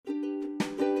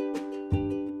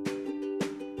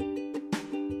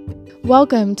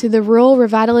Welcome to the Rural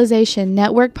Revitalization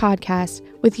Network podcast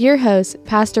with your hosts,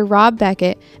 Pastor Rob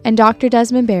Beckett and Dr.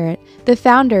 Desmond Barrett, the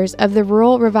founders of the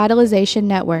Rural Revitalization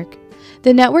Network.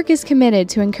 The network is committed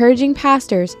to encouraging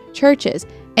pastors, churches,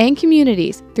 and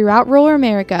communities throughout rural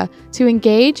America to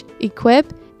engage,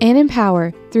 equip, and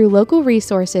empower through local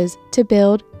resources to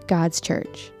build God's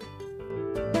church.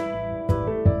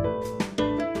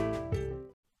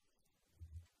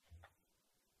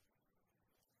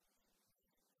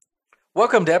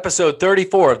 Welcome to episode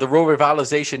 34 of the Rural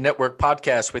Revitalization Network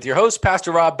podcast with your host,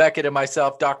 Pastor Rob Beckett, and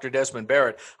myself, Dr. Desmond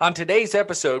Barrett. On today's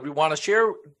episode, we want to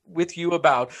share with you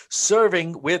about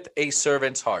serving with a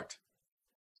servant's heart.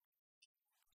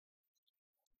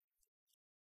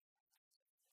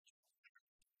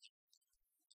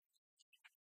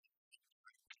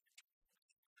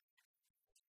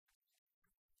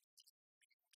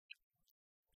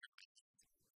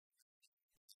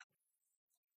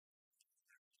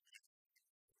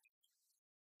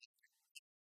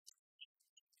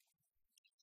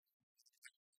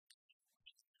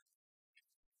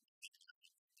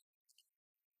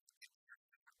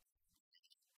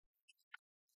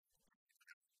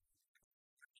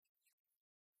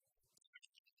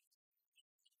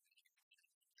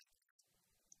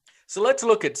 So let's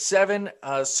look at five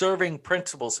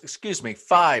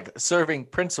serving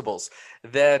principles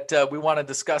that we want to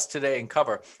discuss today and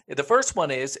cover. The first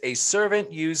one is a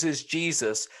servant uses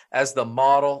Jesus as the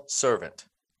model servant.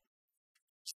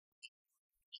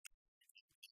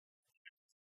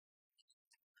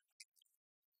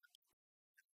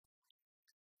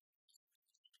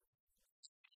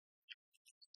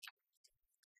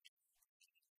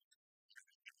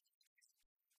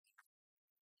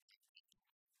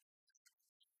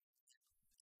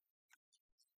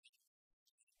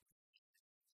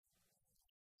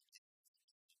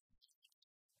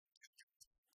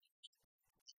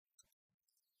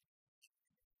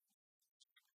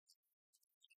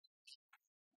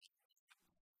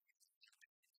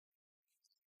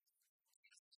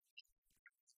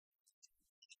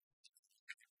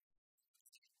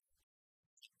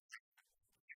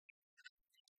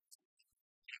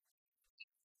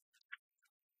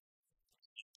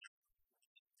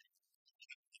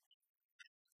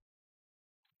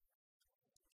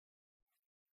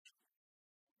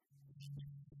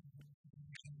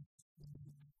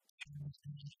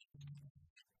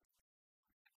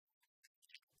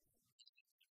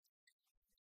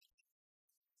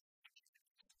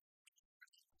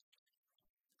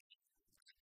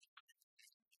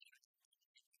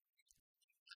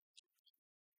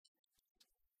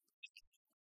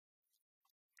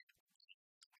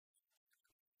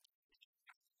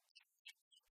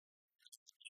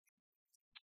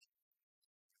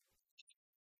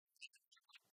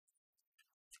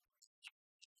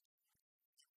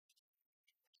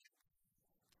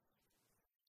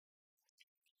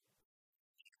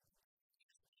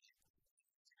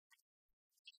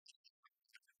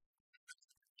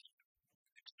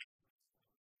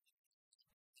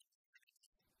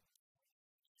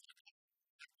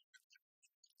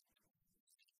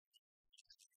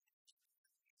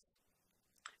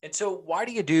 And so why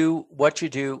do you do what you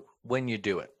do when you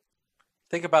do it?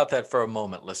 Think about that for a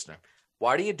moment, listener.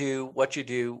 Why do you do what you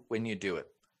do when you do it?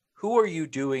 Who are you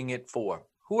doing it for?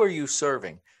 Who are you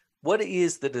serving? What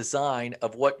is the design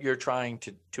of what you're trying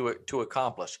to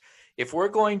accomplish? If we're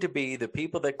going to be the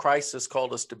people that Christ has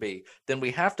called us to be, then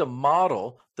we have to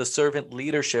model the servant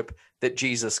leadership that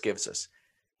Jesus gives us.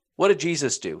 What did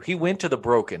Jesus do? He went to the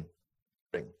broken.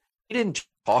 He didn't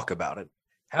talk about it.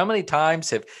 How many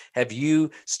times have you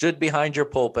stood behind your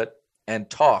pulpit and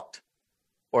talked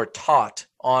or taught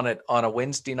on it on a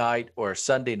Wednesday night or a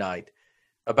Sunday night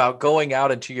about going out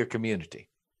into your community?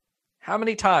 How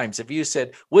many times have you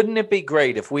said, wouldn't it be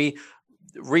great if we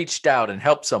reached out and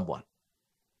helped someone?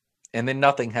 And then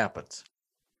nothing happens.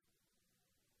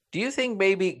 Do you think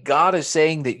maybe God is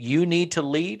saying that you need to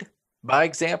lead by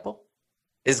example?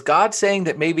 Is God saying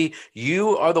that maybe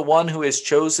you are the one who has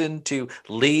chosen to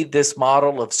lead this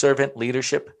model of servant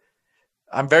leadership?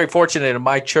 I'm very fortunate in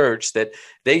my church that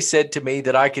they said to me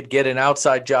that I could get an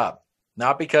outside job,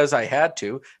 not because I had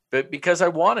to, but because I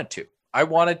wanted to. I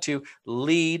wanted to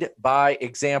lead by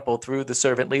example through the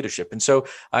servant leadership. And so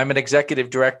I'm an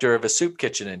executive director of a soup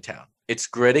kitchen in town. It's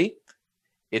gritty.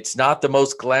 It's not the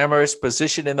most glamorous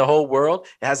position in the whole world.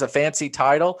 It has a fancy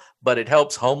title, but it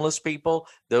helps homeless people,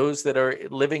 those that are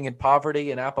living in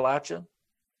poverty in Appalachia.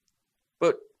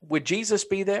 But would Jesus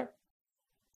be there?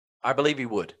 I believe he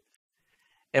would.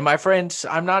 And my friends,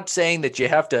 I'm not saying that you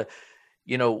have to,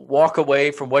 walk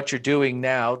away from what you're doing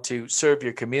now to serve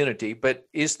your community, but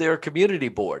is there a community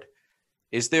board?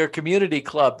 Is there a community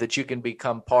club that you can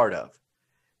become part of?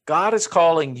 God is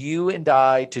calling you and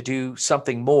I to do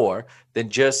something more than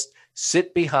just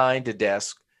sit behind a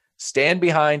desk, stand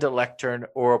behind a lectern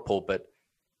or a pulpit,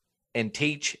 and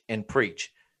teach and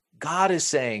preach. God is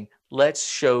saying, let's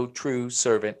show true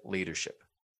servant leadership.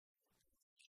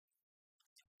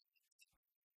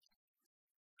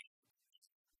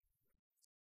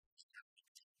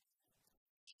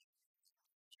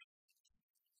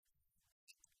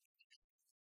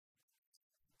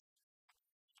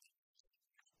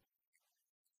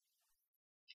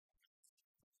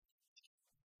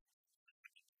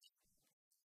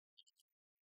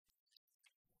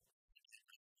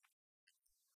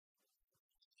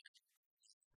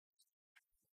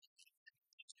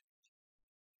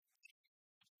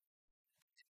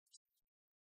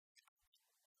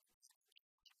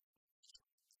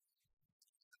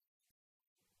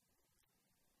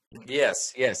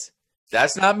 Yes, yes.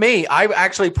 That's not me. I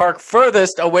actually park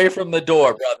furthest away from the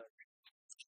door, brother.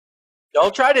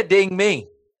 Don't try to ding me.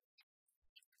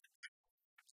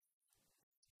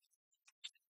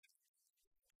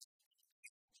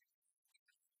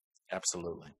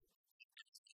 Absolutely.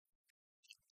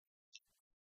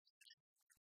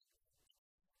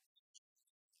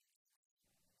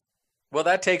 Well,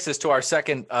 that takes us to our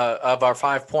second of our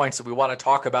 5 points that we want to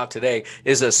talk about today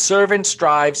is a servant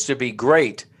strives to be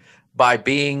great by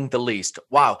being the least.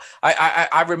 Wow.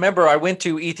 I remember I went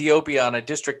to Ethiopia on a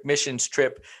district missions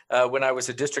trip when I was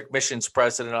a district missions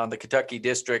president on the Kentucky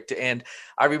district. And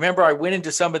I remember I went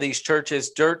into some of these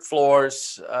churches, dirt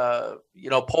floors,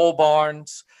 pole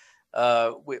barns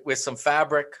with some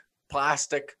fabric,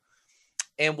 plastic.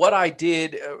 And what I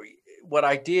did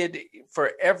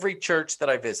for every church that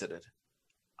I visited,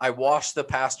 I washed the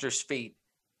pastor's feet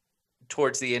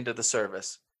towards the end of the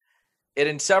service. And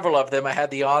in several of them, I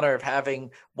had the honor of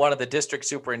having one of the district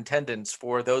superintendents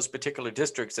for those particular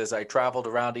districts as I traveled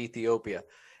around Ethiopia.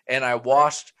 And I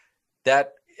washed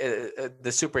that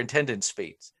the superintendent's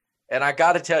feet. And I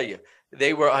got to tell you,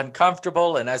 they were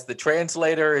uncomfortable. And as the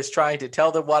translator is trying to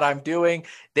tell them what I'm doing,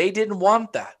 they didn't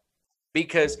want that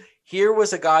because here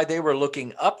was a guy they were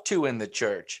looking up to in the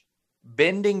church,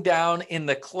 bending down in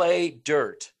the clay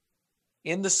dirt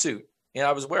in the suit. And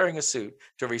I was wearing a suit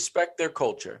to respect their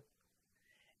culture.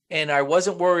 And I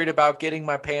wasn't worried about getting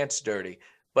my pants dirty,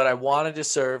 but I wanted to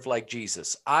serve like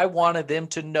Jesus. I wanted them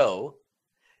to know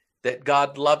that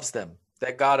God loves them,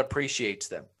 that God appreciates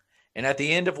them. And at the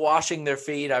end of washing their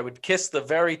feet, I would kiss the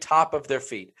very top of their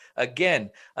feet. Again,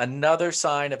 another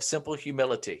sign of simple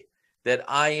humility that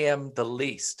I am the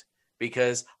least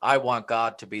because I want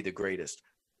God to be the greatest.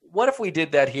 What if we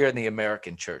did that here in the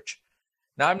American church?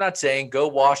 Now, I'm not saying go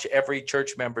wash every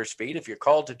church member's feet. If you're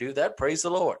called to do that, praise the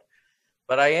Lord.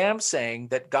 But I am saying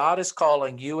that God is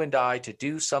calling you and I to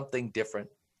do something different,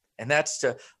 and that's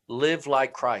to live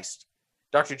like Christ.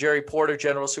 Dr. Jerry Porter,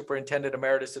 General Superintendent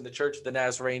Emeritus in the Church of the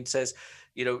Nazarene, says,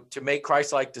 to make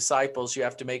Christ-like disciples, you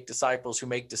have to make disciples who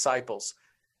make disciples.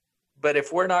 But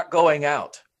if we're not going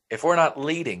out, if we're not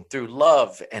leading through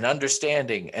love and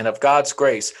understanding and of God's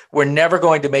grace, we're never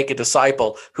going to make a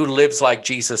disciple who lives like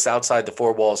Jesus outside the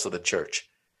four walls of the church.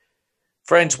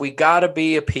 Friends, we got to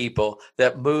be a people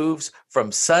that moves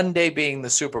from Sunday being the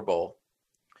Super Bowl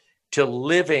to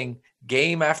living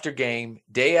game after game,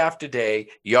 day after day,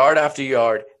 yard after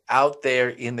yard out there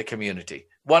in the community.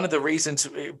 One of the reasons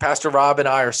Pastor Rob and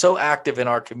I are so active in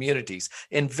our communities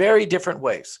in very different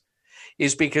ways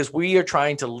is because we are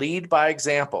trying to lead by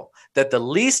example, that the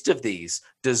least of these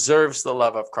deserves the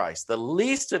love of Christ. The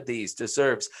least of these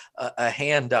deserves a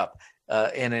hand up,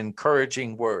 an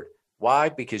encouraging word. Why?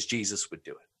 Because Jesus would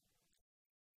do it.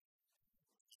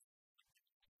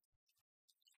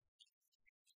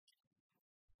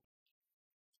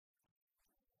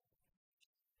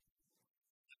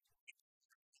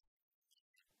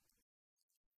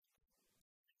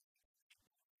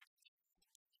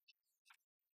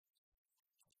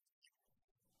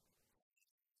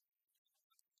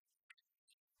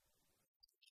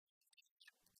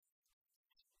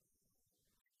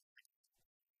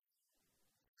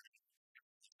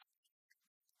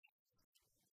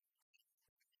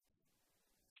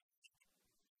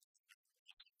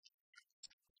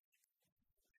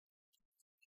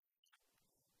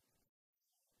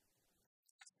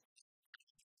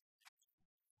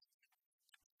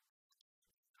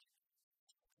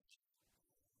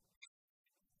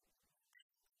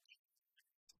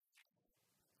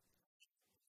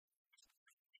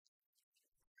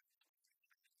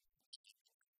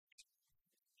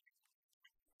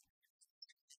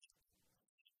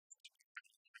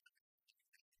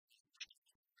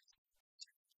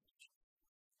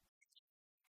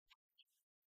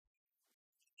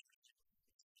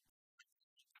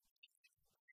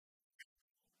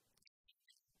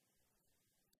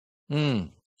 Mm,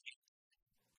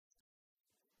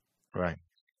 right.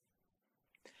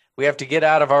 We have to get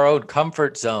out of our own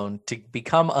comfort zone to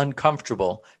become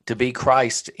uncomfortable to be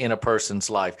Christ in a person's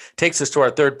life. Takes us to our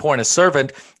third point. A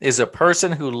servant is a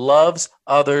person who loves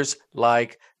others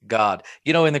like God.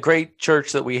 You know, in the great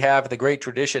church that we have, the great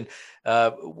tradition,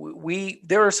 we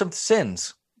there are some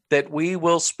sins that we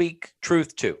will speak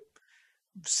truth to.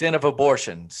 Sin of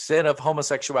abortion, sin of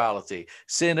homosexuality,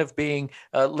 sin of being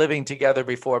living together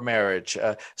before marriage,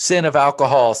 sin of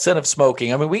alcohol, sin of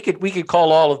smoking. I mean, we could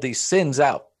call all of these sins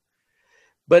out.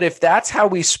 But if that's how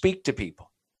we speak to people,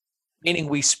 meaning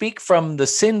we speak from the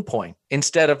sin point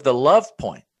instead of the love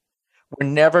point, we're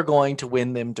never going to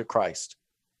win them to Christ.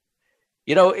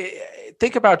 You know,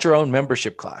 think about your own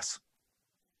membership class.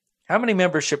 How many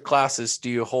membership classes do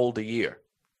you hold a year?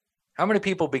 How many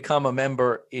people become a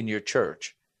member in your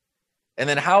church? And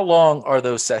then how long are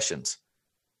those sessions?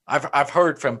 I've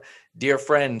heard from dear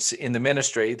friends in the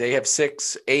ministry, they have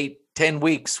 6, 8, 10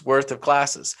 weeks worth of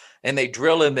classes, and they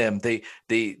drill in them the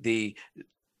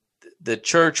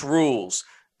church rules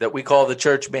that we call the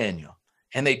church manual,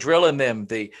 and they drill in them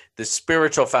the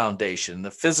spiritual foundation, the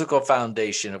physical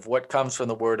foundation of what comes from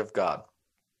the word of God.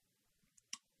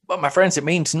 But my friends, it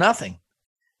means nothing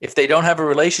if they don't have a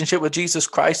relationship with Jesus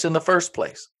Christ in the first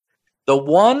place. The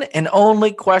one and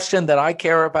only question that I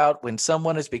care about when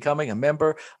someone is becoming a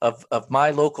member of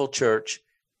my local church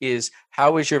is,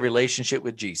 how is your relationship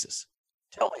with Jesus?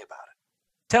 Tell me about it.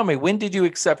 Tell me, when did you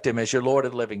accept him as your Lord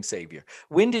and living Savior?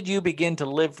 When did you begin to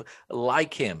live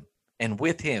like him and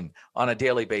with him on a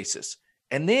daily basis?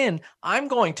 And then I'm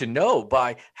going to know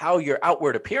by how your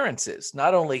outward appearance is,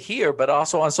 not only here, but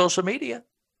also on social media,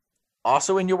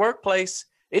 also in your workplace.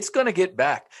 It's going to get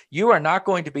back. You are not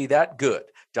going to be that good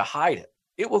to hide it.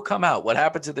 It will come out. What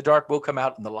happens in the dark will come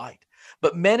out in the light.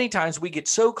 But many times we get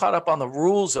so caught up on the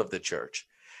rules of the church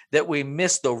that we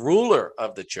miss the ruler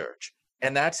of the church.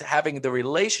 And that's having the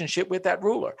relationship with that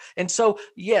ruler. And so,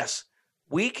 yes,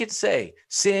 we could say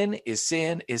sin is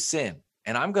sin is sin.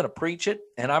 And I'm going to preach it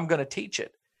and I'm going to teach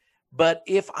it. But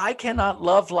if I cannot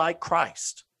love like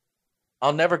Christ,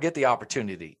 I'll never get the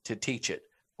opportunity to teach it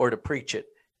or to preach it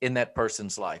in that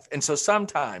person's life. And so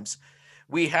sometimes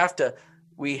we have to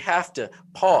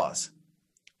pause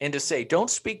and to say,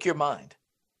 don't speak your mind,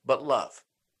 but love.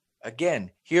 Again,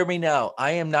 hear me now.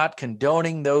 I am not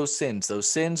condoning those sins. Those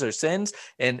sins are sins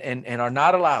and are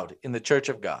not allowed in the church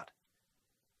of God.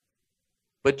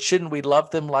 But shouldn't we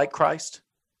love them like Christ?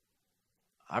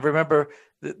 I remember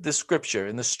the scripture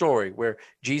in the story where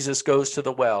Jesus goes to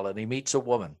the well and he meets a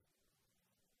woman.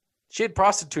 She had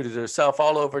prostituted herself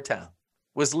all over town,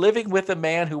 was living with a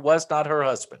man who was not her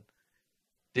husband.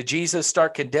 Did Jesus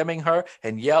start condemning her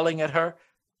and yelling at her?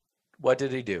 What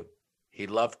did he do? He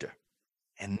loved her.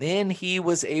 And then he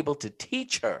was able to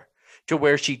teach her to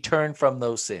where she turned from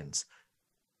those sins.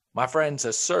 My friends,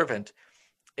 a servant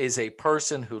is a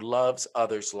person who loves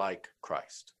others like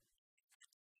Christ.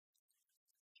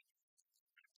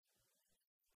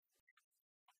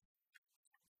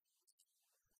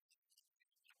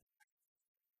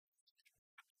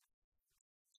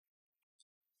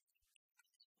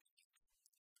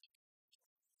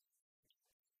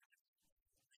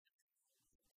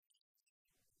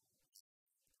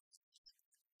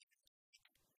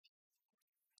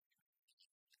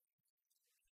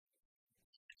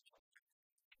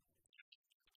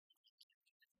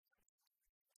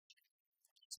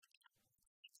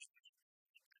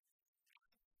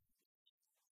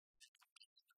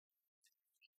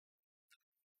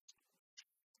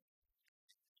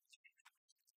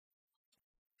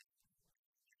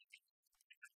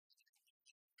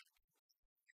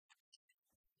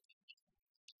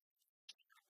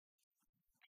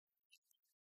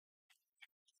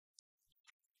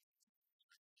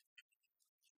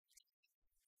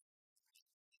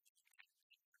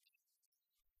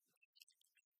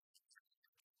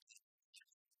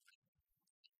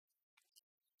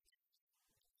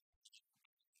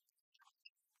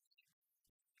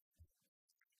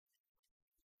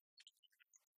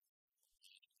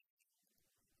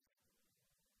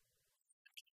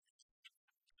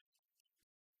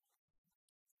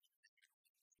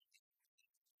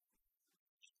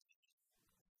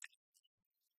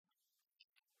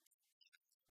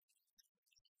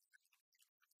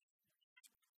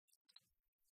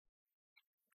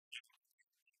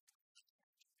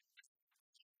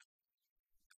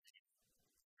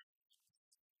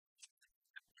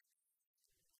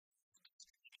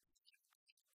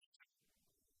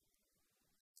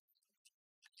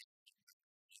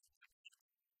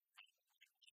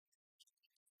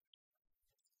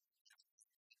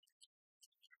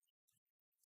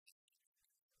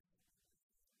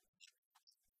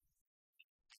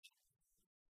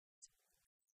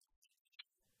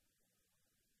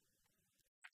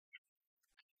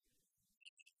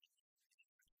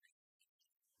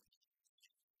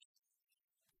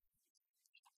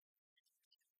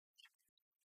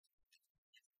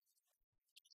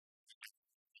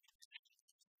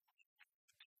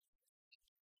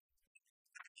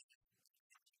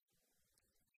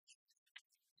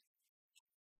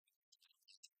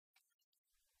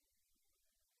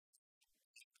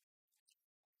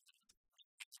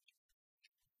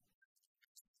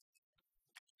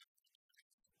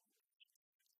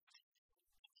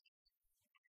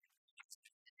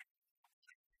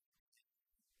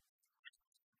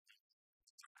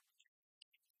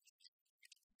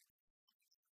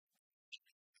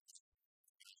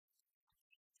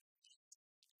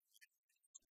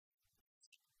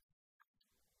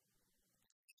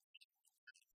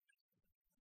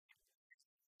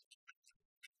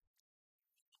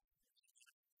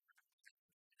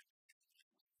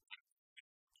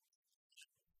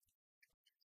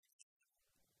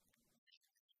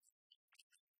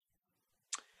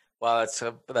 Well,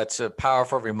 that's a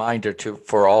powerful reminder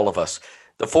for all of us.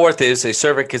 The fourth is a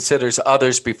servant considers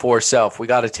others before self. We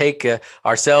got to take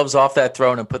ourselves off that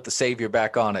throne and put the Savior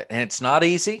back on it, and it's not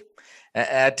easy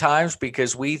at times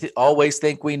because we always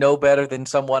think we know better than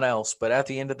someone else. But at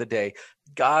the end of the day,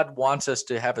 God wants us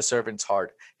to have a servant's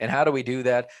heart, and how do we do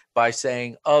that? By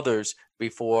saying others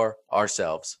before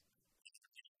ourselves.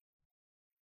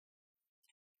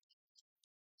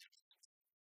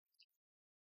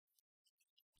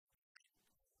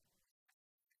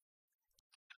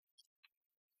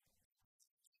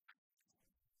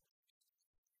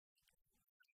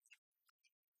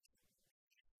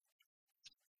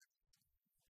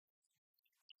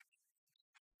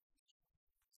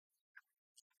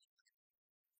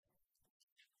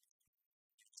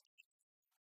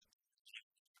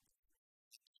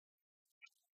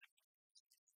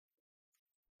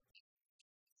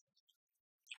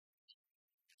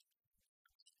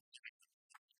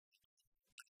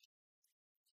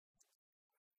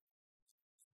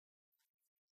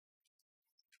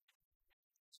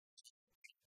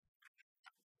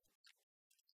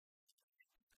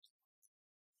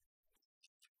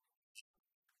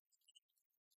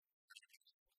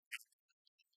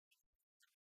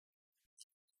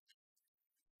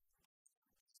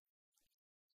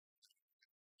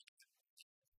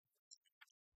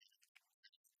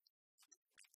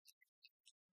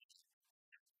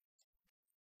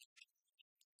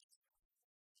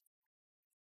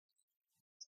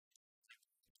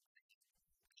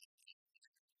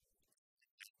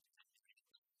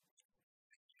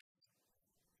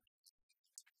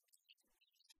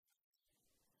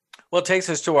 Well, it takes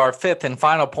us to our fifth and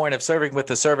final point of serving with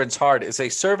the servant's heart is a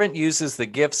servant uses the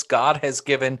gifts God has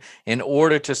given in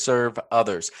order to serve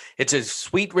others. It's a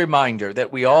sweet reminder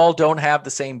that we all don't have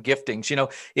the same giftings. You know,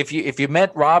 if you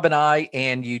met Rob and I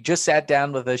and you just sat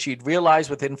down with us, you'd realize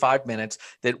within 5 minutes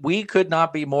that we could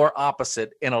not be more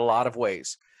opposite in a lot of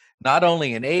ways. Not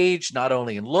only in age, not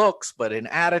only in looks, but in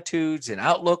attitudes, in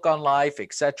outlook on life,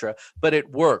 etc. But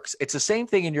it works. It's the same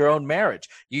thing in your own marriage.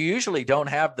 You usually don't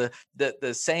have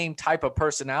the same type of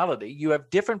personality. You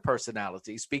have different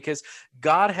personalities because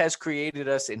God has created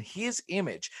us in his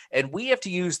image, and we have to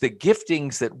use the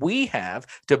giftings that we have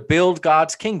to build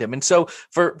God's kingdom. And so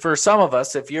for some of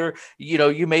us, if you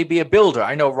may be a builder.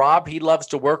 I know Rob, he loves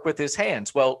to work with his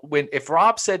hands. Well, if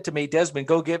Rob said to me, Desmond,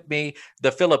 go get me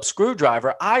the Phillips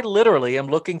screwdriver, I literally am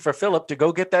looking for Philip to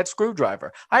go get that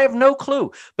screwdriver. I have no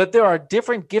clue, but there are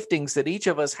different giftings that each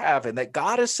of us have, and that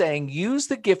God is saying, use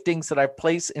the giftings that I've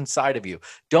placed inside of you.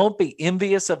 Don't be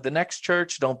envious of the next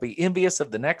church. Don't be envious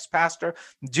of the next pastor.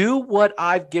 Do what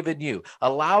I've given you.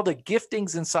 Allow the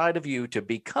giftings inside of you to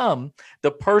become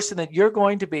the person that you're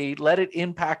going to be. Let it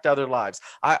impact other lives.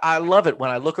 I love it when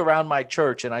I look around my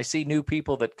church and I see new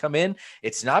people that come in.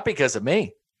 It's not because of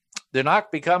me. They're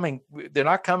not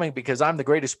coming because I'm the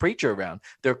greatest preacher around.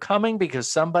 They're coming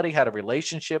because somebody had a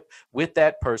relationship with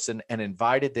that person and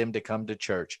invited them to come to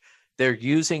church. They're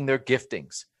using their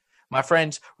giftings. My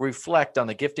friends, reflect on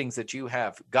the giftings that you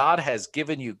have. God has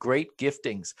given you great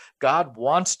giftings. God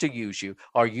wants to use you.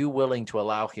 Are you willing to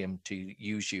allow him to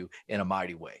use you in a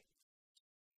mighty way?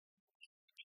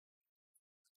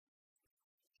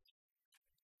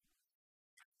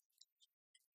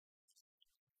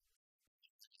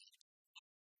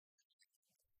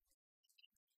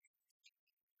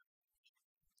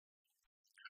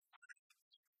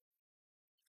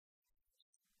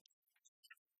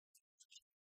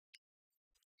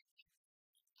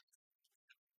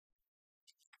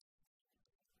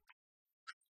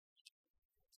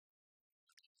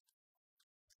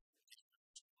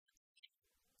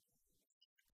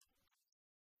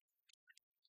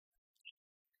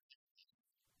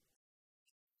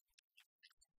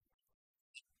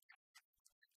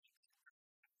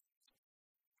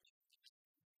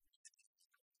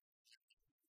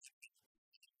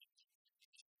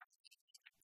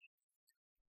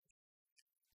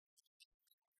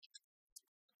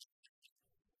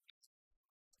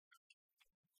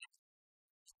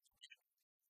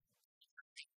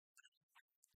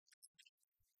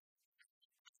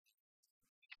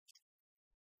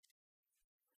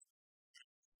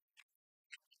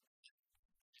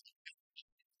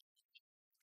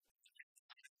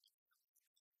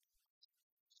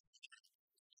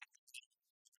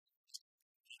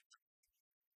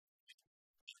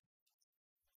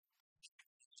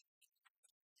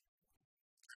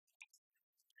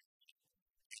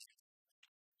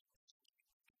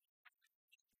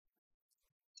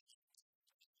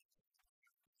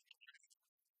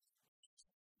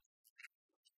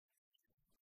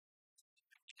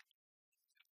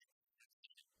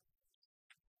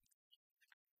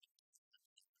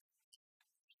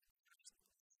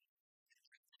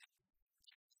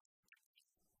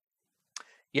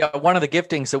 Yeah, one of the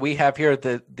giftings that we have here at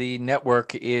the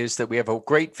network is that we have a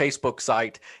great Facebook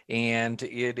site, and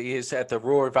it is at the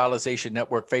Rural Revitalization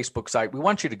Network Facebook site. We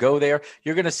want you to go there.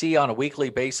 You're going to see on a weekly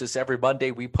basis, every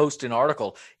Monday, we post an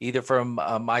article either from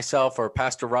myself or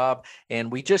Pastor Rob, and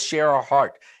we just share our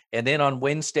heart. And then on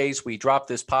Wednesdays, we drop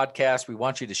this podcast. We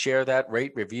want you to share that,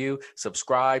 rate, review,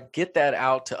 subscribe, get that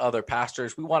out to other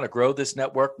pastors. We want to grow this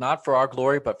network, not for our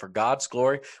glory, but for God's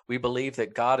glory. We believe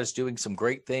that God is doing some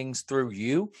great things through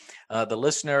you, the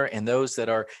listener, and those that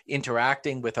are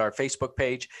interacting with our Facebook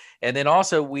page. And then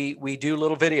also we do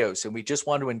little videos, and we just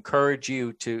want to encourage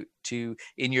you to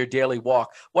in your daily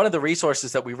walk. One of the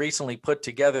resources that we recently put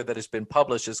together that has been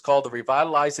published is called the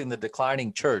Revitalizing the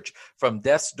Declining Church: From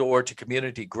Death's Door to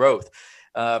Community Growth.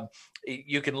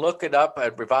 You can look it up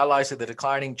at Revitalizing the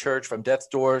Declining Church: From Death's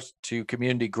Doors to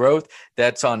Community Growth.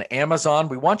 That's on Amazon.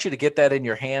 We want you to get that in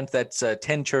your hand. That's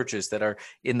 10 churches that are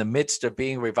in the midst of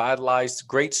being revitalized.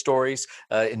 Great stories,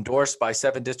 endorsed by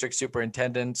 7 district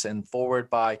superintendents and forward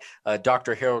by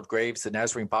Dr. Harold Graves, the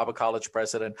Nazarene Bible College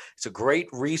president. It's a great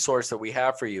resource that we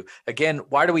have for you. Again,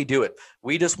 why do we do it?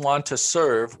 We just want to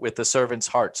serve with the servant's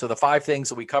heart. So the 5 things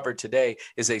that we covered today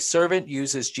is: a servant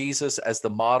uses Jesus as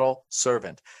the model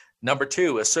servant. Number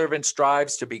 2, a servant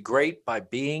strives to be great by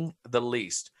being the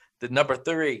least. The number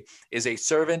 3 is: a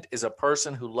servant is a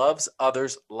person who loves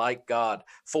others like God.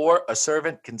 4, a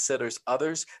servant considers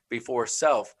others before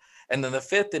self. And then the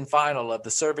 5th and final of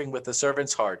the serving with the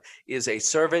servant's heart is: a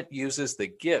servant uses the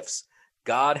gifts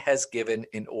God has given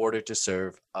in order to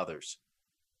serve others.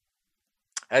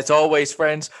 As always,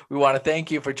 friends, we want to thank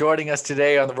you for joining us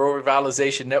today on the Rural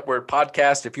Revitalization Network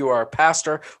podcast. If you are a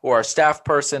pastor or a staff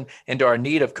person and are in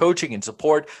need of coaching and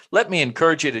support, let me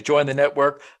encourage you to join the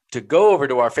network, to go over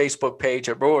to our Facebook page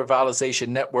at Rural Revitalization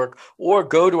Network, or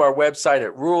go to our website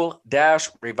at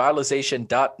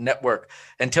rural-revitalization.network.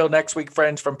 Until next week,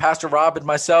 friends, from Pastor Rob and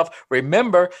myself,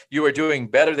 remember, you are doing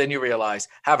better than you realize.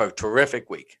 Have a terrific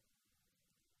week.